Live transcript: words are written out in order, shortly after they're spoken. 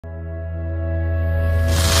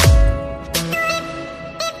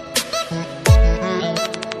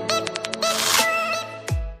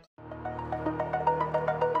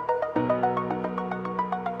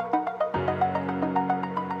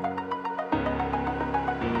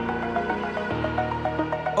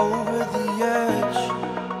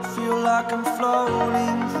like I'm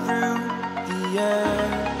floating through the air.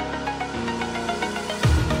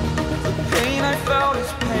 The pain I felt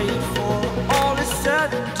is paid for, all is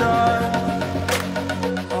said and done.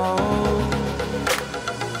 Oh,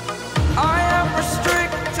 I am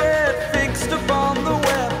restricted, fixed upon the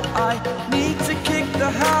web. I need to kick the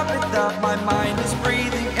habit that my mind is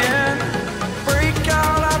breathing in. Break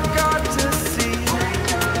out, I've got to see.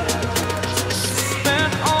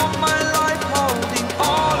 Spent all my life holding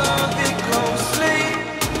all of it closely.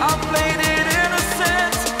 I played it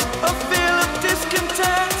innocent, a feel of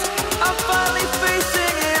discontent. I'm finally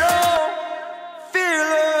facing it all,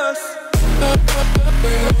 fearless.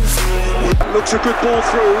 Looks a good ball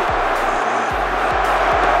through.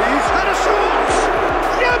 He's had a shot!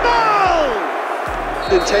 Jamal!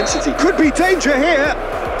 Intensity. Could be danger here.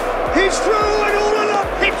 He's through and all along.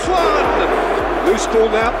 Hits one. Loose ball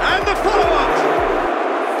now. And the follow-up.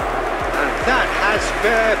 And that has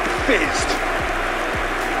fair fizzed.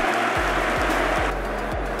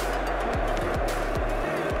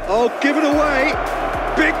 Oh, give it away.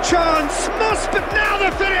 Big chance. Must, but now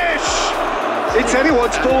the finish. It's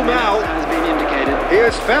anyone's ball now. Has been indicated. He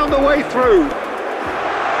has found the way through.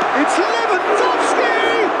 It's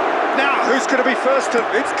Lewandowski! Now, who's going to be first to...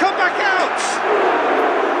 It's come back out!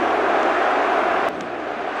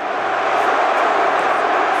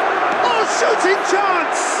 Oh, shooting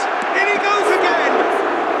chance! In he goes again!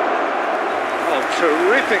 Oh,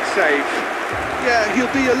 terrific save. Yeah,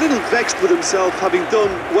 he'll be a little vexed with himself, having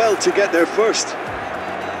done well to get there first.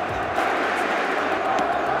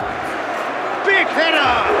 Big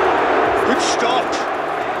header! Good stop.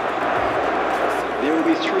 There will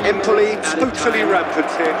be 3 Empoli minutes totally rampant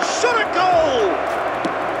here. Shot a goal!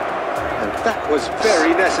 And that was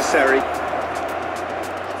very necessary.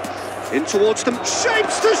 In towards them.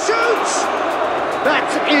 Shapes to shoot! That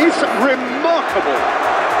is remarkable.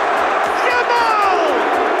 Jamal!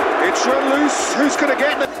 It's run loose. Who's going to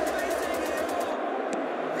get it?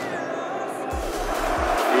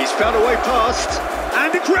 He's found a way past.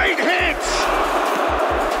 And a great hit!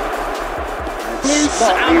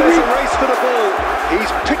 And there's a race for the ball.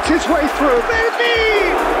 He's picked his way through. Maybe!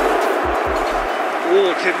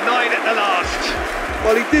 Oh, denied at the last.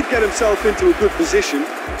 Well, he did get himself into a good position,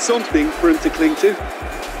 something for him to cling to.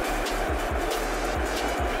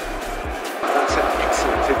 That's an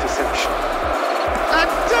excellent interception. And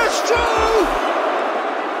Destro!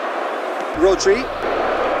 Rodri.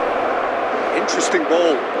 Interesting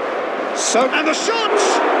ball. So, and the shot!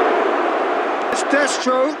 It's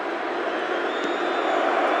Destro.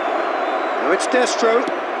 Now it's Destro.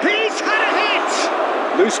 He's had a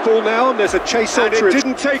hit! Loose ball now, and there's a chase on it.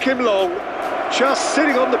 Didn't take him long. Just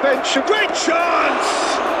sitting on the bench. A great chance!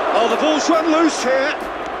 Oh, the ball's run loose here.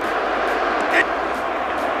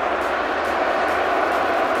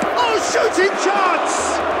 Oh, shooting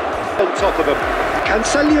chance! On top of him.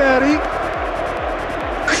 Cancellieri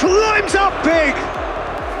climbs up big!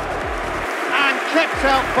 And kept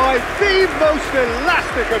out by the most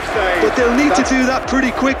elastic of saves. But they'll need to do that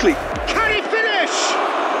pretty quickly. Can he finish?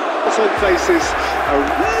 On faces, a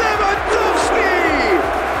Lewandowski!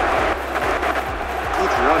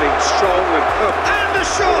 Good running, strong and the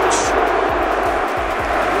shot!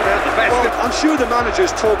 The best. Well, I'm sure the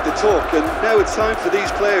managers talk the talk, and now it's time for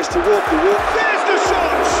these players to walk the walk. There's the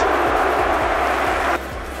shot!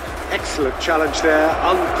 Excellent challenge there,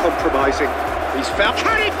 uncompromising. He's found.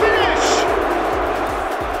 Can he finish?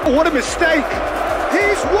 Oh, what a mistake!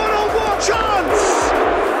 He's one-on-one chance!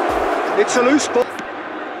 It's a loose ball.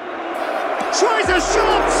 Tries a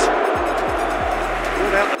shot!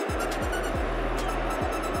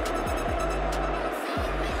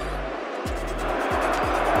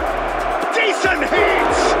 Decent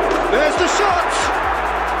hit! There's the shot!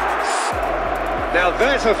 Now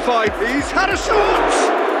there's a fight. He's had a shot!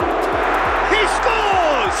 He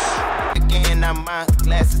scores! Again, I'm my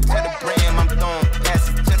glasses to the brim, I'm throwing